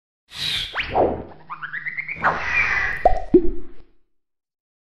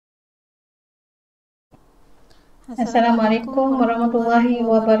Assalamualaikum warahmatullahi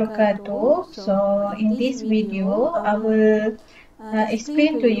wabarakatuh. So in this video, I will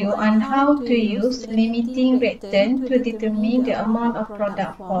explain to you on how to use limiting reactant to determine the amount of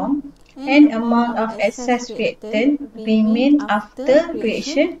product formed and amount of excess reactant remain after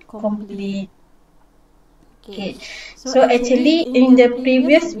reaction complete. Okay, so actually in the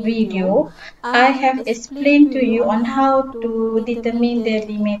previous video, I have explained to you on how to determine the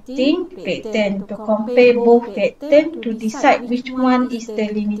limiting reactant, to compare both reactant to decide which one is the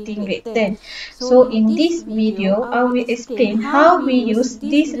limiting reactant. So in this video, I will explain how we use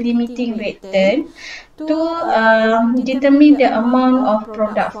this limiting reactant to determine the amount of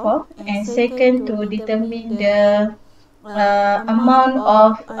product formed, and second to determine the amount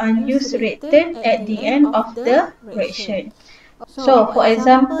of unused reactant at the end of the reaction. So, for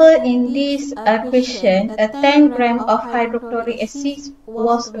example, in this question, a 10 gram of hydrochloric acid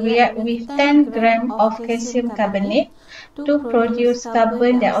was react with 10 gram of calcium carbonate to produce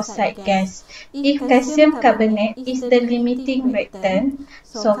carbon dioxide gas. If calcium carbonate is the limiting reactant,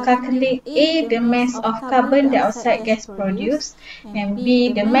 so calculate A, the mass of carbon dioxide gas produced, and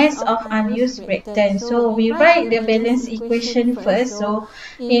B, the mass of unused reactant. So we write the balance equation first. So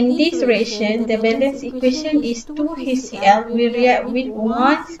in this reaction, the balance equation is 2 HCl will react with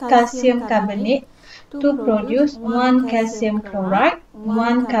 1 calcium carbonate to produce 1 calcium chloride,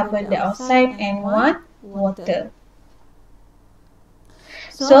 1 carbon dioxide, and 1 water.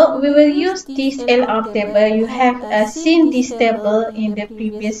 So we will use this LR table. You have seen this table in the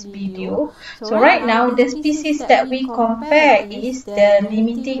previous video. So right now the species that we compare is the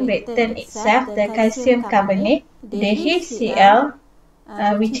limiting reactant itself, the calcium carbonate, the HCl,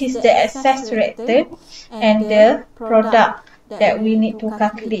 which is the excess reactant, and the product that we need to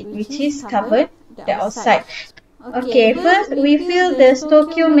calculate, which is carbon dioxide. Okay, first we fill the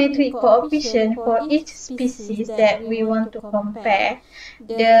stoichiometric coefficient for each species that we want to compare.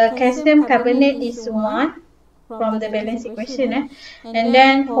 The calcium carbonate is 1 from the balance equation, and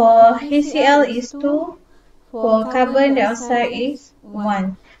then for HCl is 2, for carbon dioxide is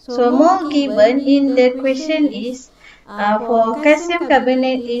 1. So mole given in the question is for calcium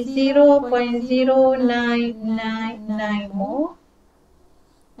carbonate is 0.0999 mole.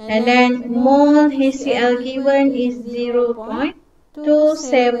 And then mole HCl given is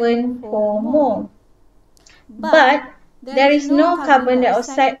 0.274 mole. But there is no carbon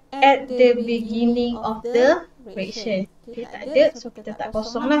dioxide at the beginning of the reaction. Okay, tak ada, so kita tak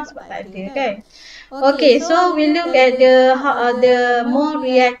kosong lah sebab tak ada kan. Okay, so we look at the mole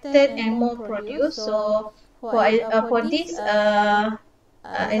reacted and mole produced. So for this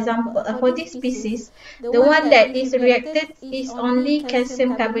example, for this species, the one that is reacted is only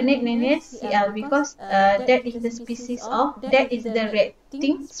calcium carbonate known as Cl, because that is the species of, that is the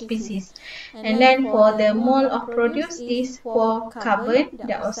reacting species. And then for the mole of produce is for carbon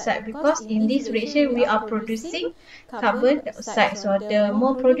dioxide, because in this reaction we are producing carbon dioxide. So the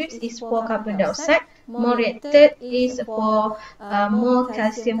mole produced is for carbon dioxide, mole reacted is for mole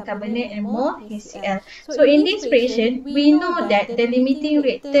calcium carbonate, and mole HCl. So in this reaction, we know that the limiting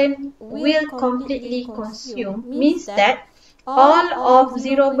reactant will completely consume, means that all of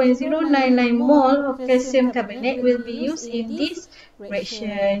 0.099 mole of calcium carbonate will be used in this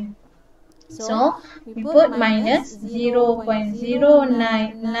reaction. So we put minus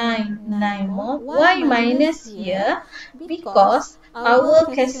 0.0999 mole. Why minus here? Because our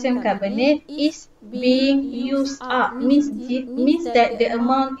calcium carbonate is being used up, means that the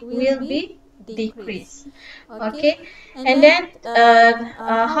amount will be decreased. Okay, and then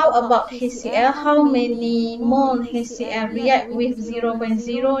how about HCl? How many mole HCl react with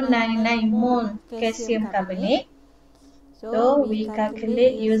 0.099 mole calcium carbonate? So we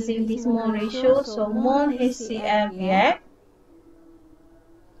calculate using this mole ratio. So mole HCl react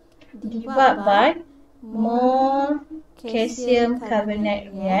divided by mole calcium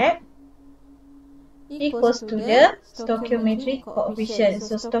carbonate react equals to the stoichiometric coefficient.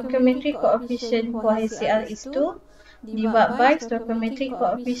 So stoichiometric coefficient for HCl is 2 divided by stoichiometric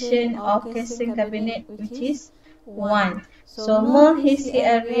coefficient of calcium carbonate, which is 1. So mole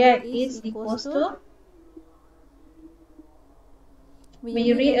HCl react is equals to,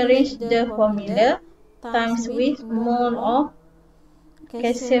 we rearrange the formula, times with mole of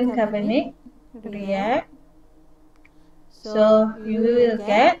calcium carbonate react. So you will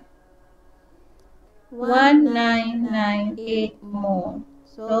get 1998 mole.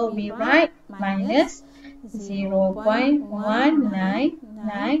 So we write minus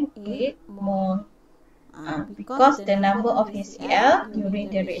 0.1998 mole. Because the number of HCl during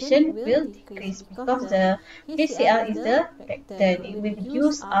the reaction will decrease, because the HCl is the reactant. It will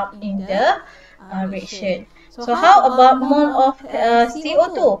use up in the reaction. So how about mole of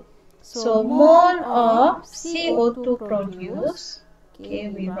CO2? So mole of CO2 produced, okay,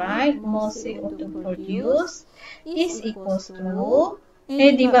 we write mole CO2 produced is equals to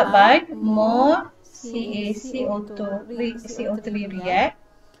divided by mole CO3 react.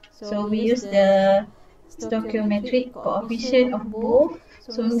 So we use the stoichiometric coefficient of both.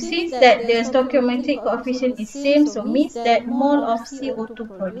 So since that the stoichiometric coefficient is same, so means that mole of CO2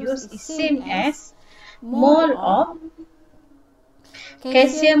 produced is same as mole of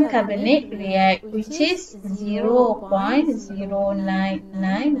calcium carbonate react, which is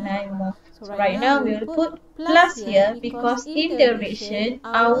 0.0999 mole. So right now we will put plus here because in the reaction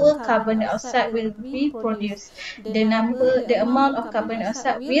our carbon dioxide will be produced. The amount of carbon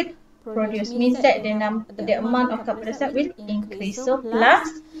dioxide will produce means that the amount of carbon dioxide will increase. So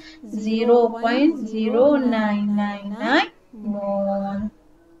plus 0.0999 mole.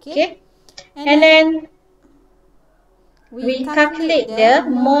 Okay, and then we calculate the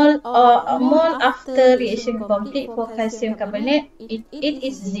mole after reaction complete for calcium carbonate. It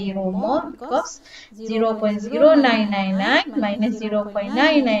is 0 mole because 0.0999 minus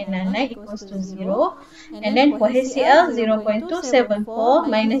 0.9999 equals to 0. And then for HCl, 0.274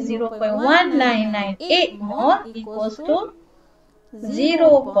 minus 0.1998 mole equals to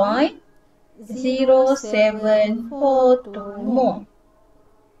 0.0742 mole.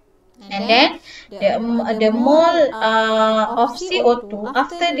 And then the mole of CO2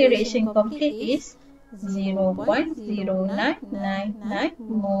 after the reaction complete is 0.0999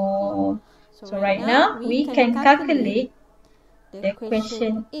 mole. So right now we can calculate the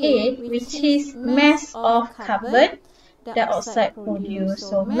question A, which is mass of carbon dioxide produced.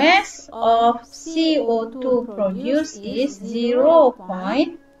 So mass of CO2 produced is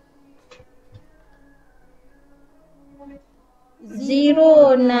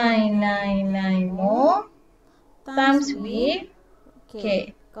 0.0999 mole times with,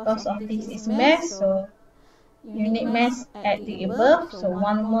 okay, because of this is mass, so unit mass at the above, so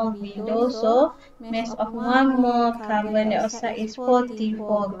 1 mole below, so mass of 1 mole carbon dioxide is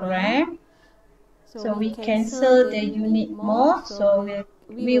 44 gram. So we cancel the unit mole, so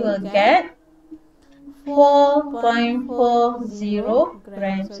we will get 4.40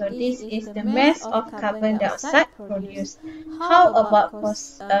 grams. So this is the mass of carbon dioxide produced. How about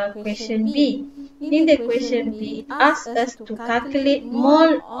question B? In the question B, it asks us to calculate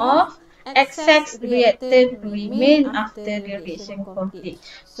mole of excess reactant remain after the reaction complete.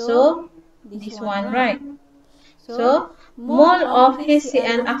 So this one, right? So mole of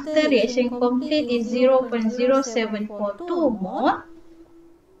HCl after reaction complete is 0.0742 mole.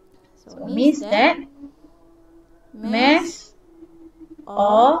 So means that mass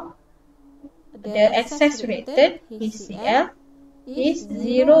of the excess reactant HCl is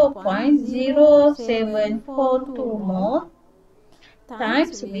 0.0742 mole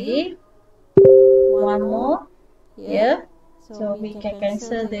times with 1 mole here. So we can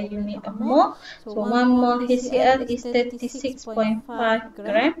cancel the unit of mole. So 1 mole HCl is 36.5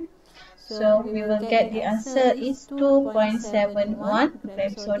 gram. So we will get the answer is 2.71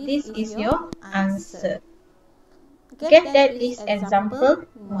 grams. So this is your answer. Okay, that is example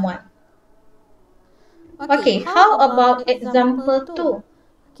 1. Okay, how about example 2?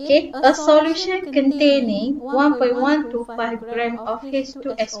 Okay, a solution containing 1.125 gram of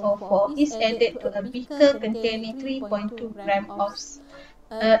H2SO4 is added to a beaker containing 3.2 gram of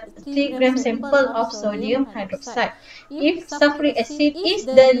 3 gram sample of sodium hydroxide. If sulfuric acid is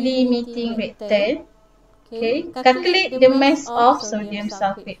the limiting reactant, okay, calculate the mass of sodium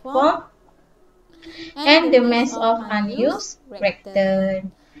sulfate form and the mass of unused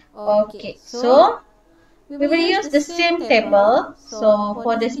reactant. Okay, so we will use the same table. So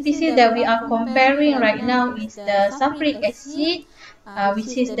for the species that we are comparing right now is the sulfuric acid,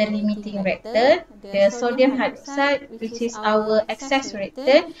 which is the limiting reactant, the sodium hydroxide, which is our excess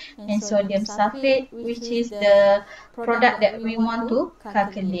reactant, and sodium sulfate, which is the product that we want to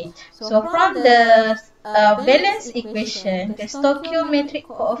calculate. So from the valence equation, the stoichiometric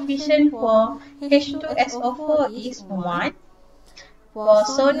coefficient for H2SO4 is 1, for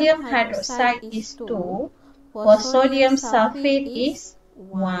sodium hydroxide is 2, for sodium sulfate is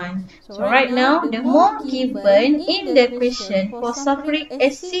 1. So right now, the mole given in the question for sulfuric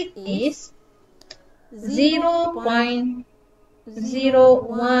acid is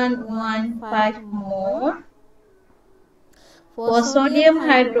 0.0115 mole. For sodium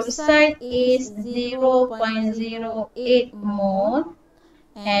hydroxide is 0.08 mole.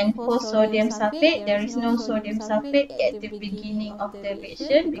 And for sodium sulfate, there is no sodium sulfate at the beginning of the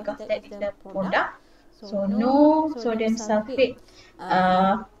reaction because that is the product. So no sodium sulfate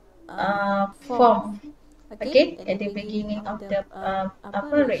formed, okay, at the beginning of the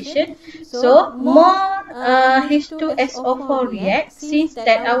reaction. So more H2SO4 react, since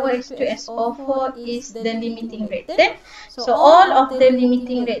that our H2SO4 is the limiting reactant. So all of the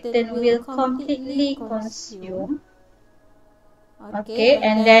limiting reactant will completely consume. Okay,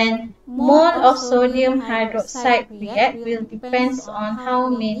 and then mole of sodium hydroxide react will depends on how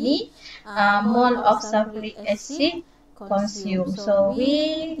many mole of sulfuric acid consumed. So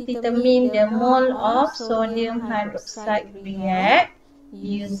we determine the mole of sodium hydroxide react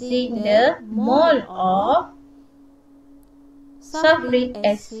using the mole of sulfuric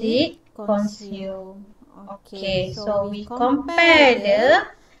acid consumed. Okay, so we compare the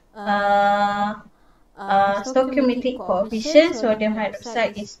stoichiometric coefficient. Sodium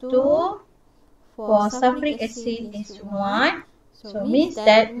hydroxide is 2, for sulfuric acid is 1. So means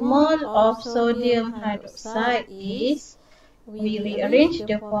that mole of sodium hydroxide is, we rearrange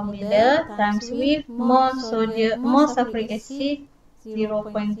the formula, times with mole sulfuric acid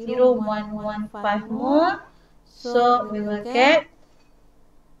 0.0115 mole. So we will get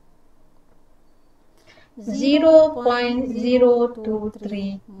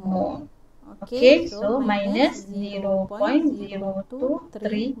 0.023 mole. Okay, so minus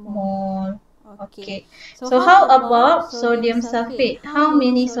 0.023 mole. Okay, so how about sodium sulfate? How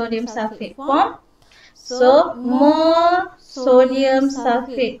many sodium sulfate form? So more sodium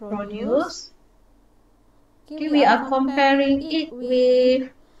sulfate produced. Okay, we are comparing it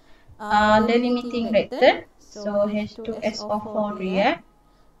with the limiting reactant. So H2SO4 react.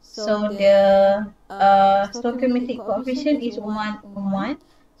 So the stoichiometric coefficient is 1:1.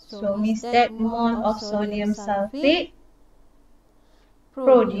 So means that mole of sodium sulfate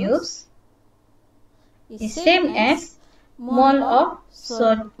produced is same as mole of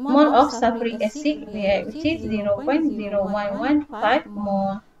sulfuric acid react, which is 0.0115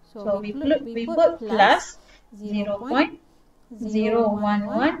 mole. So we put plus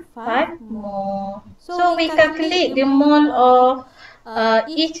 0.0115 mole. So we calculate the mole of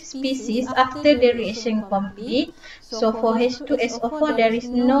each species after the reaction complete. So for H2SO4, there is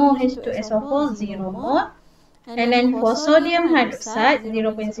no H2SO4, 0 mole. And then for sodium hydroxide,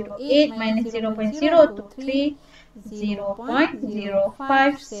 0.08 minus 0.023,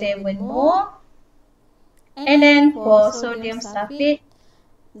 0.057 mole. And then for sodium sulfate,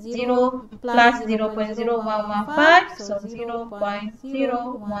 0 plus 0.0115, so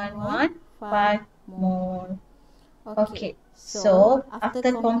 0.0115 mole. Okay, so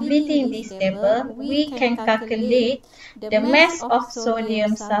after completing this table, we can calculate the mass of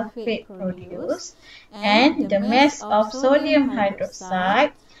sodium sulfate produced and the mass of sodium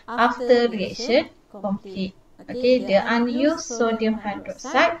hydroxide after reaction complete. Okay, the unused sodium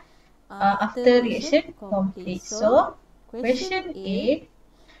hydroxide after reaction complete. So question A,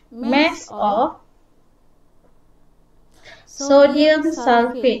 mass of sodium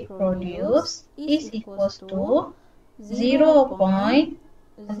sulfate produced is equals to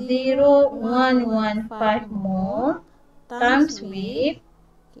 0.0115 mole times with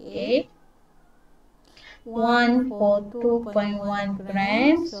 142.1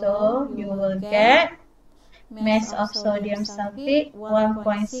 grams. So you will get mass of sodium sulfate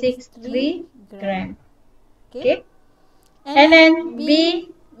 1.63 gram. Okay, and then B,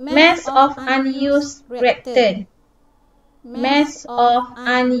 mass of unused reactant. Mass of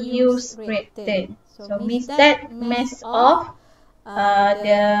unused reactant. So means that mass of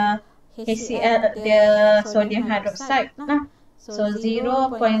the HCl, the sodium hydroxide. So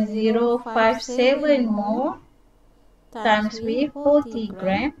 0.057 mole times with 40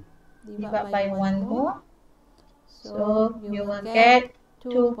 gram divided by 1 mole. So you will get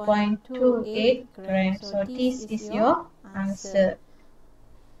 2.28 grams. So this is your answer.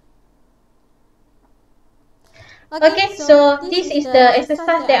 Okay, so this is the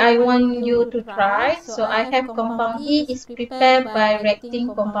exercise that I want you to try. So I have compound E is prepared by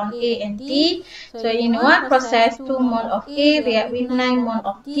reacting compound A and T. So in one process, 2 mole of A react with 9 mole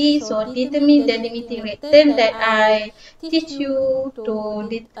of T. So determine the limiting reactant that I teach you to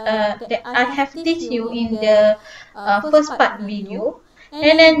that I have teach you in the first part video.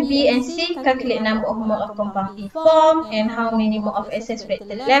 And then B and C, calculate number of mole of compound E formed and how many mole of excess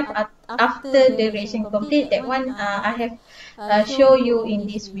reactant left after the reaction complete. That one I have show you in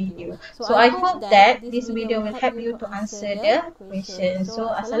this video. So I hope that this video will help you to answer the question. So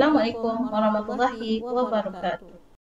Assalamualaikum warahmatullahi wabarakatuh.